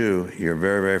when you do, you're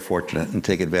very, very fortunate, and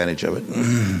take advantage of it.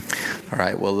 All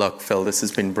right. Well, look, Phil, this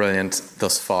has been brilliant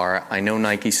thus far. I know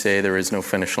Nike say there is no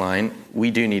finish line.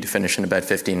 We do need to finish in about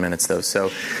 15 minutes, though.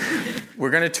 So we're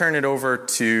going to turn it over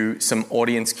to some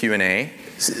audience Q&A.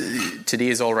 Today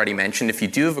is already mentioned. If you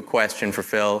do have a question for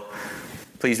Phil,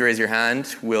 please raise your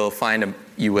hand. We'll find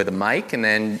you with a mic, and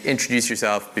then introduce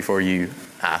yourself before you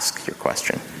ask your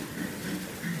question.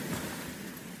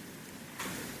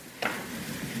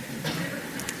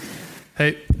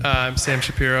 Hey, I'm Sam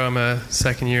Shapiro. I'm a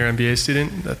second-year MBA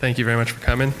student. Thank you very much for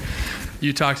coming.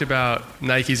 You talked about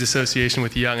Nike's association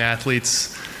with young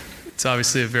athletes. It's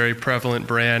obviously a very prevalent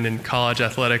brand in college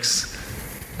athletics.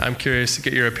 I'm curious to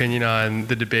get your opinion on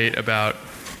the debate about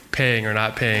paying or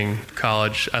not paying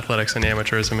college athletics and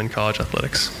amateurism in college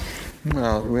athletics.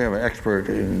 Well, we have an expert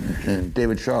in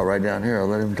David Shaw right down here. I'll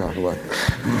let him talk about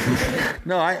it.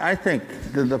 No, I think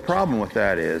the problem with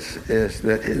that is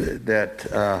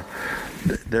that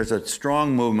there's a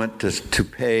strong movement to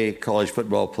pay college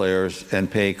football players and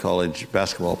pay college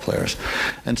basketball players.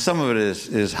 And some of it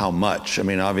is how much. I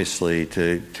mean, obviously,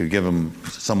 to give them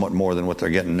somewhat more than what they're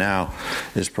getting now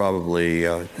is probably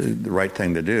the right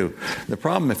thing to do. The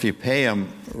problem, if you pay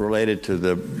them related to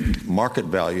the market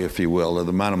value, if you will, or the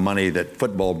amount of money that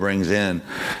football brings in,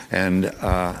 and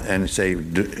say,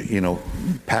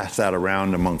 pass that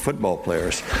around among football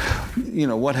players,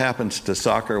 what happens to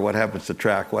soccer, what happens to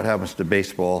track, what happens to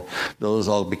baseball? Those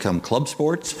all become club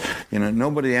sports.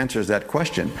 Nobody answers that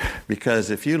question, because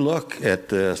if you look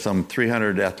at some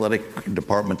 300 athletic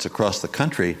departments across the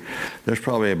country, there's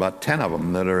probably about 10 of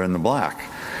them that are in the black.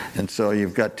 And so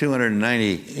you've got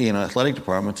 290, athletic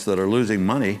departments that are losing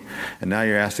money, and now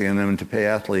you're asking them to pay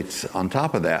athletes on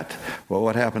top of that. Well,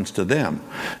 what happens to them?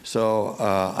 So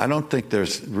I don't think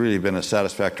there's really been a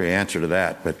satisfactory answer to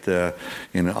that. But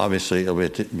obviously it'll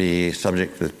be a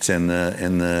subject that's in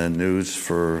the news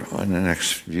for the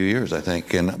next few years, I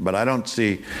think. But I don't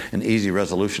see an easy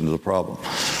resolution to the problem.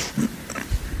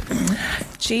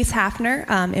 Jace Hafner,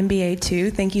 MBA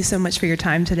 2. Thank you so much for your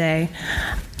time today.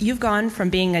 You've gone from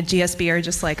being a GSBer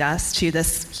just like us to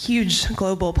this huge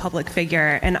global public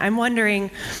figure, and I'm wondering,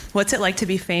 what's it like to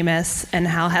be famous, and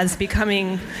how has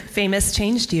becoming famous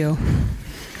changed you?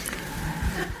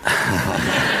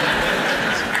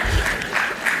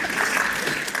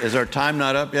 Is our time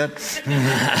not up yet?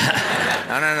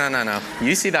 No.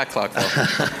 You see that clock, though.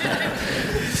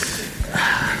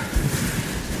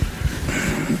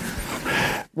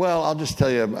 Well, I'll just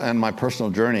tell you on my personal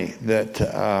journey that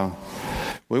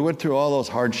we went through all those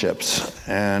hardships,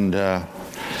 and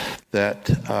that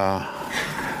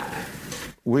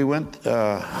we went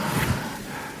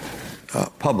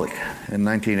public in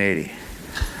 1980,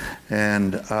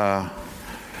 and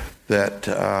that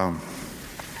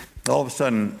all of a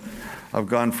sudden I've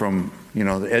gone from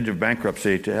the edge of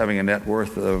bankruptcy to having a net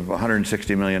worth of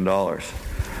 $160 million,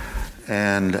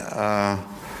 and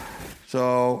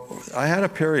so I had a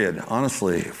period,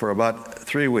 honestly, for about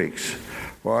 3 weeks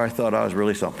where I thought I was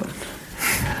really something.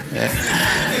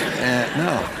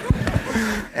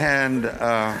 And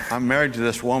I'm married to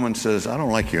this woman, says, "I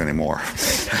don't like you anymore."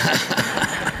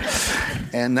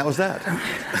 And that was that.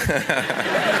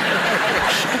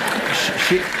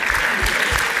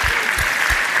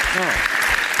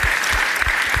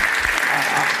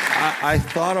 I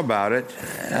thought about it.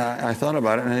 And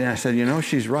I said,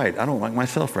 she's right. I don't like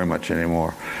myself very much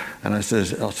anymore. And I says,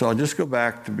 so I'll just go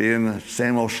back to being the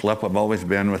same old schlep I've always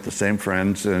been, with the same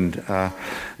friends, and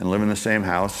live in the same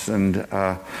house, and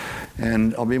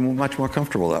I'll be much more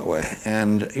comfortable that way.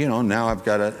 And now I've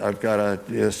got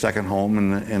a second home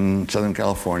in Southern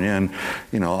California, and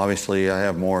obviously I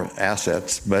have more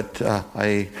assets, but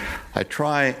I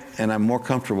try, and I'm more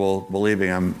comfortable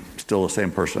believing I'm still the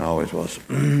same person I always was.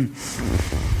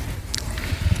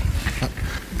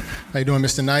 How you doing,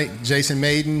 Mr. Knight? Jason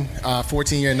Maiden,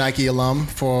 14-year Nike alum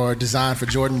for design for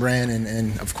Jordan Brand,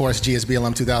 and of course GSB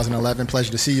alum 2011. Pleasure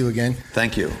to see you again.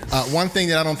 Thank you. One thing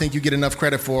that I don't think you get enough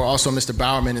credit for, also Mr.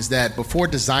 Bowerman, is that before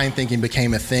design thinking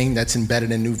became a thing that's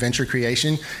embedded in new venture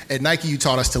creation, at Nike you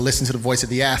taught us to listen to the voice of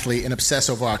the athlete and obsess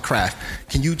over our craft.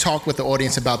 Can you talk with the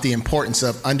audience about the importance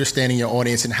of understanding your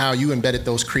audience and how you embedded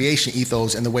those creation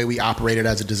ethos in the way we operated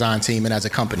as a design team and as a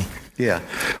company? Yeah.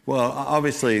 Well,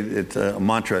 obviously, it's a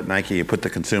mantra at Nike, you put the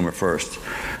consumer first.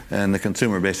 And the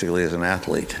consumer basically is an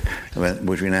athlete,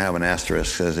 which we now have an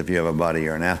asterisk, says if you have a body,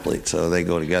 you're an athlete. So they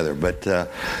go together. But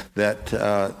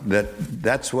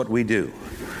that's what we do.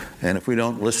 And if we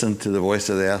don't listen to the voice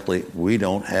of the athlete, we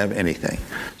don't have anything.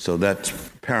 So that's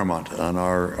paramount on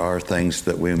our things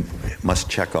that we must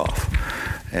check off.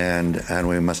 And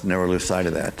we must never lose sight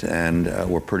of that. And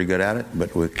we're pretty good at it,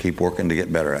 but we keep working to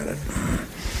get better at it.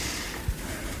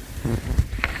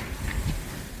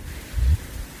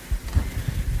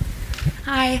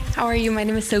 Hi, how are you? My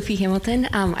name is Sophie Hamilton.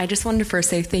 I just wanted to first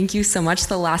say thank you so much.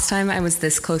 The last time I was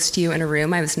this close to you in a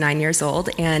room, I was 9 years old,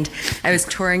 and I was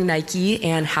touring Nike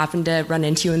and happened to run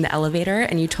into you in the elevator,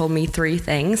 and you told me 3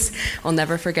 things. I'll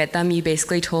never forget them. You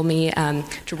basically told me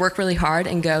to work really hard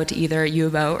and go to either U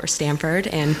of O or Stanford,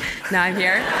 and now I'm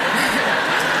here.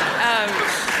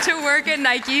 To work at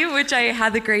Nike, which I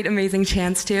had the great, amazing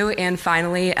chance to, and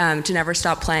finally to never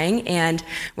stop playing. And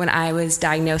when I was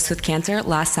diagnosed with cancer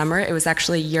last summer, it was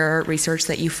actually your research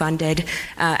that you funded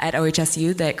at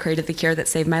OHSU that created the cure that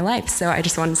saved my life. So I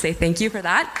just wanted to say thank you for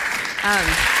that.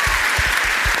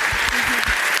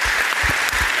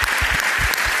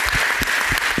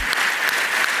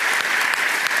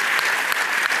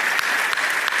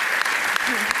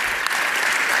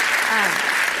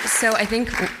 So I think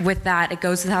with that, it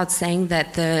goes without saying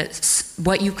that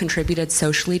what you contributed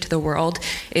socially to the world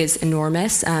is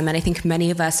enormous. And I think many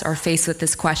of us are faced with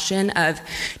this question of,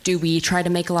 do we try to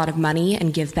make a lot of money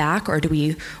and give back, or do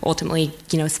we ultimately,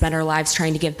 spend our lives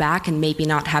trying to give back and maybe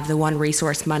not have the one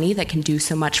resource, money, that can do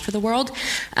so much for the world?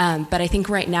 But I think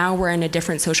right now we're in a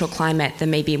different social climate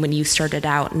than maybe when you started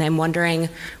out. And I'm wondering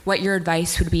what your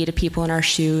advice would be to people in our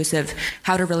shoes of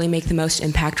how to really make the most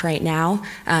impact right now.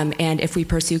 And if we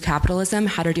pursue capitalism,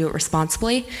 how to do it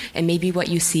responsibly, and maybe what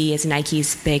you see as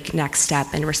Nike's big next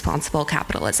step in responsible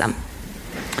capitalism.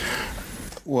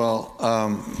 Well,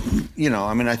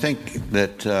 I think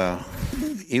that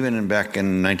even back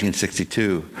in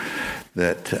 1962,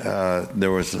 that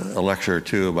there was a lecture or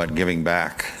two about giving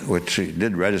back, which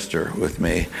did register with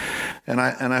me, and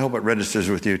I hope it registers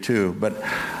with you too. But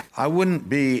I wouldn't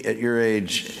be at your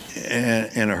age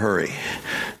in a hurry.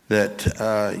 That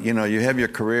you have your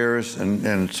careers,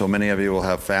 and so many of you will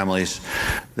have families.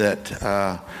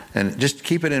 And just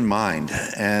keep it in mind,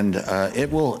 and it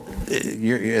will,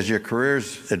 as your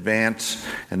careers advance,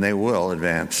 and they will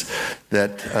advance,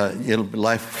 that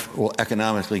life will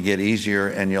economically get easier,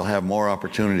 and you'll have more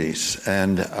opportunities.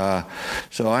 And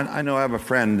so I know I have a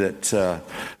friend that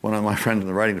one of my friends in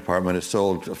the writing department has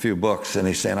sold a few books, and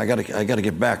he's saying, I got to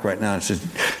get back right now. And I said,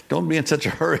 don't be in such a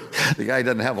hurry. The guy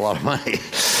doesn't have a lot of money.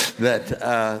 That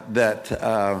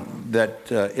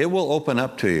it will open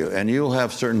up to you, and you'll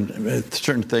have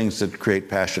certain things that create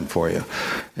passion for you.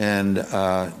 And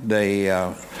I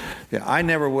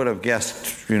never would have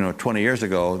guessed, 20 years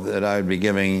ago that I would be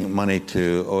giving money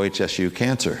to OHSU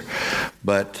Cancer.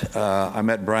 But I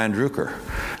met Brian Drucker,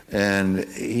 and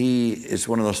he is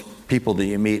one of those people that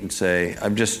you meet and say,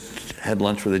 I've just had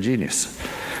lunch with a genius.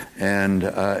 And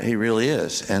he really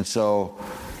is. And so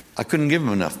I couldn't give him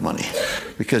enough money,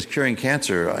 because curing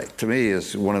cancer, to me,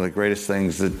 is one of the greatest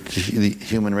things that the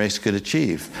human race could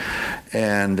achieve.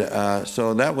 And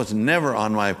so that was never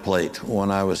on my plate when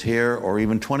I was here, or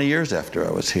even 20 years after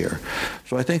I was here.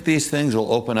 So I think these things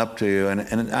will open up to you.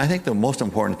 And I think the most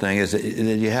important thing is that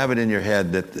you have it in your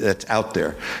head that it's out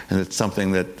there, and it's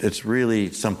something that it's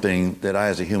really something that I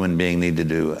as a human being need to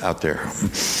do out there.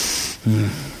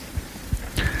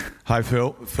 Hi,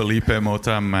 Phil. Felipe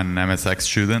Mota. I'm an MSX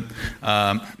student.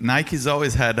 Nike's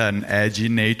always had an edgy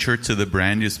nature to the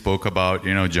brand. You spoke about,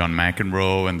 John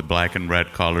McEnroe and the black and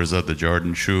red colors of the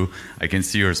Jordan shoe. I can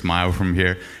see your smile from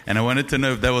here. And I wanted to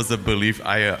know if that was a belief.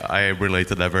 I relate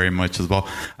to that very much as well.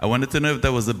 I wanted to know if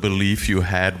that was a belief you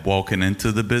had walking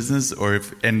into the business,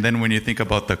 and then when you think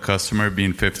about the customer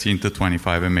being 15 to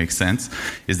 25, it makes sense.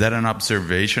 Is that an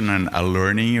observation and a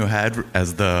learning you had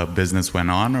as the business went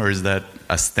on, or is that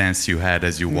a stance you had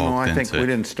as you walked into it? I think we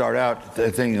didn't start out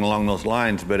thinking along those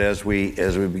lines, but as we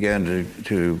began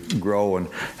to grow and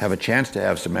have a chance to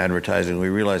have some advertising, we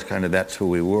realized kind of that's who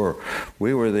we were.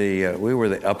 We were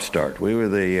the upstart. We were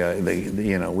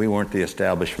we weren't the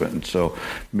establishment. And so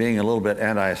being a little bit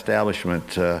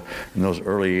anti-establishment in those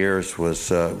early years was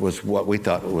what we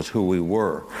thought was who we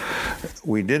were.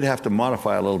 We did have to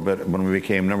modify a little bit when we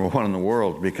became number one in the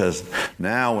world, because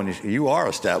now when you are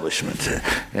establishment,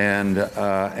 and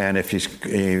if you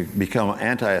become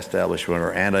anti-establishment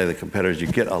or anti the competitors, you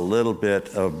get a little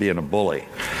bit of being a bully.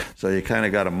 So you kind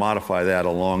of got to modify that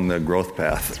along the growth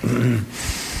path.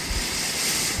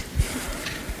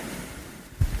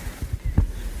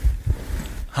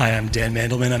 Hi, I'm Dan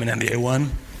Mandelman. I'm an MBA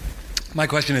 1. My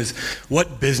question is,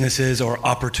 what businesses or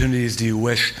opportunities do you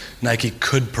wish Nike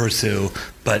could pursue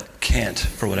but can't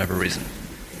for whatever reason?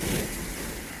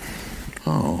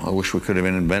 Oh, I wish we could have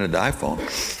invented the iPhone.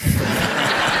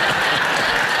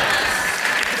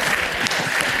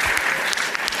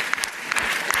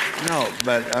 No,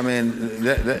 but I mean,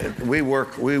 we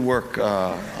work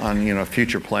on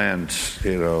future plans,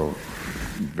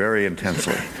 very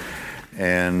intensely.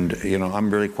 And, I'm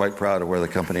really quite proud of where the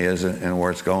company is and where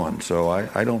it's going. So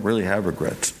I don't really have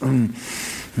regrets.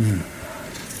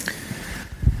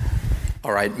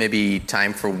 All right, maybe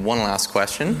time for one last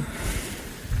question.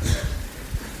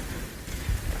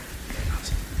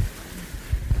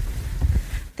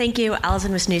 Thank you,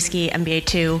 Allison Wisniewski, MBA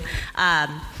 2,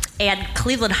 and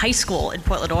Cleveland High School in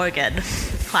Portland, Oregon,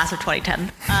 class of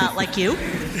 2010, like you.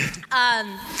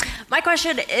 My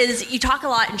question is, you talk a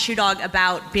lot in Shoe Dog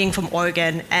about being from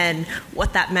Oregon and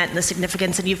what that meant and the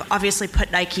significance, and you've obviously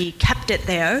put Nike, kept it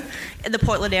there in the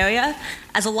Portland area.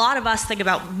 As a lot of us think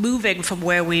about moving from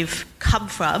where we've come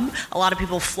from, a lot of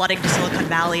people flooding to Silicon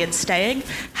Valley and staying,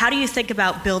 how do you think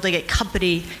about building a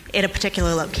company in a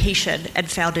particular location and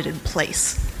found it in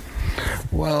place?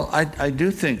 Well, I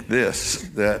do think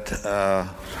that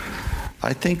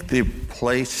I think the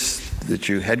place that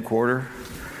you headquarter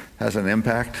has an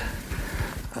impact.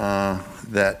 I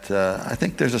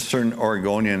think there's a certain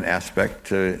Oregonian aspect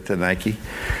to Nike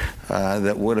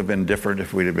that would have been different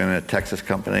if we'd have been a Texas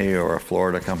company or a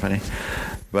Florida company.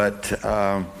 But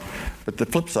the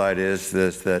flip side is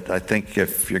that I think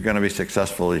if you're going to be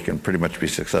successful, you can pretty much be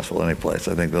successful any place.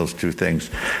 I think those two things,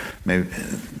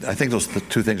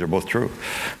 are both true.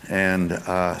 And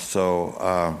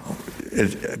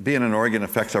being in Oregon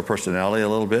affects our personality a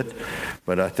little bit.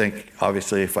 But I think,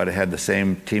 obviously, if I'd have had the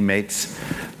same teammates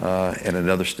in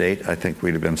another state, I think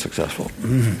we'd have been successful.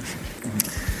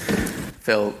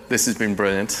 Phil, this has been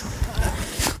brilliant.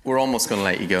 We're almost going to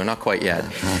let you go. Not quite yet.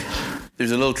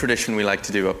 There's a little tradition we like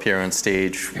to do up here on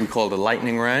stage. We call it a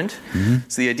lightning round. Mm-hmm.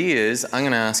 So the idea is I'm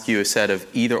going to ask you a set of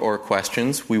either-or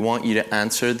questions. We want you to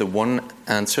answer the one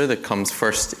answer that comes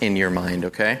first in your mind,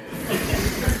 okay?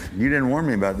 You didn't warn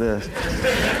me about this.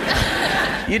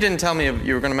 You didn't tell me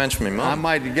you were going to mention me, Mom. I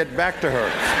might get back to her.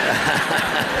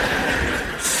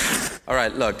 All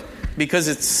right, look, because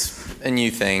it's a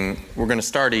new thing, we're going to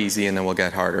start easy and then we'll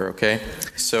get harder, okay?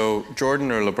 So,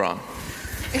 Jordan or LeBron?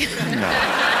 No.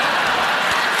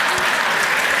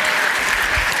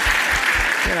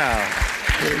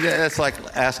 That's like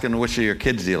asking which of your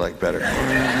kids do you like better.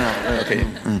 No, okay,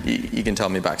 you can tell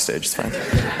me backstage, it's fine.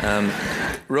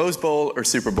 Rose Bowl or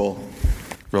Super Bowl?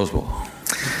 Rose Bowl.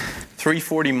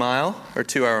 340 mile or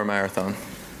 2-hour marathon?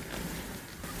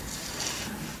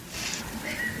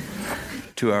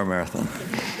 2-hour marathon.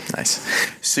 Nice.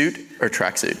 Suit or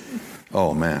tracksuit?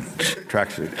 Oh man,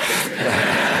 tracksuit.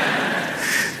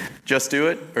 Just do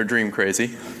it or dream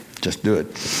crazy? Just do it.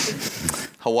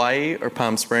 Hawaii or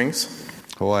Palm Springs?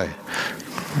 Hawaii.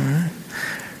 Right.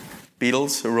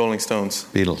 Beatles or Rolling Stones?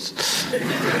 Beatles.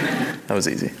 That was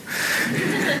easy.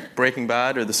 Breaking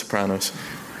Bad or The Sopranos?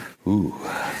 Ooh.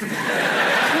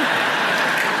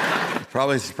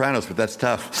 Probably Sopranos, but that's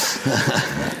tough.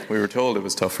 We were told it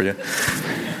was tough for you.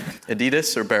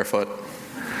 Adidas or barefoot?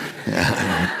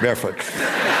 Yeah, barefoot.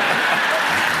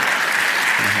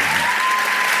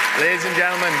 Ladies and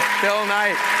gentlemen, Phil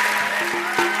Knight.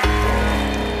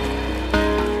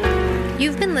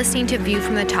 You've been listening to View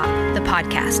from the Top, the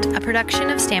podcast, a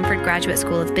production of Stanford Graduate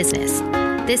School of Business.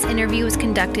 This interview was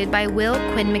conducted by Will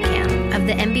Quinn McCann of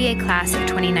the MBA class of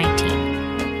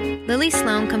 2019. Lily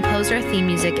Sloan composed our theme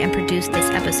music and produced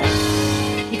this episode.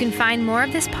 You can find more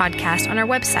of this podcast on our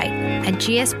website at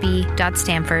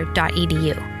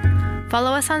gsb.stanford.edu.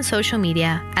 Follow us on social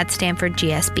media at Stanford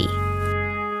GSB.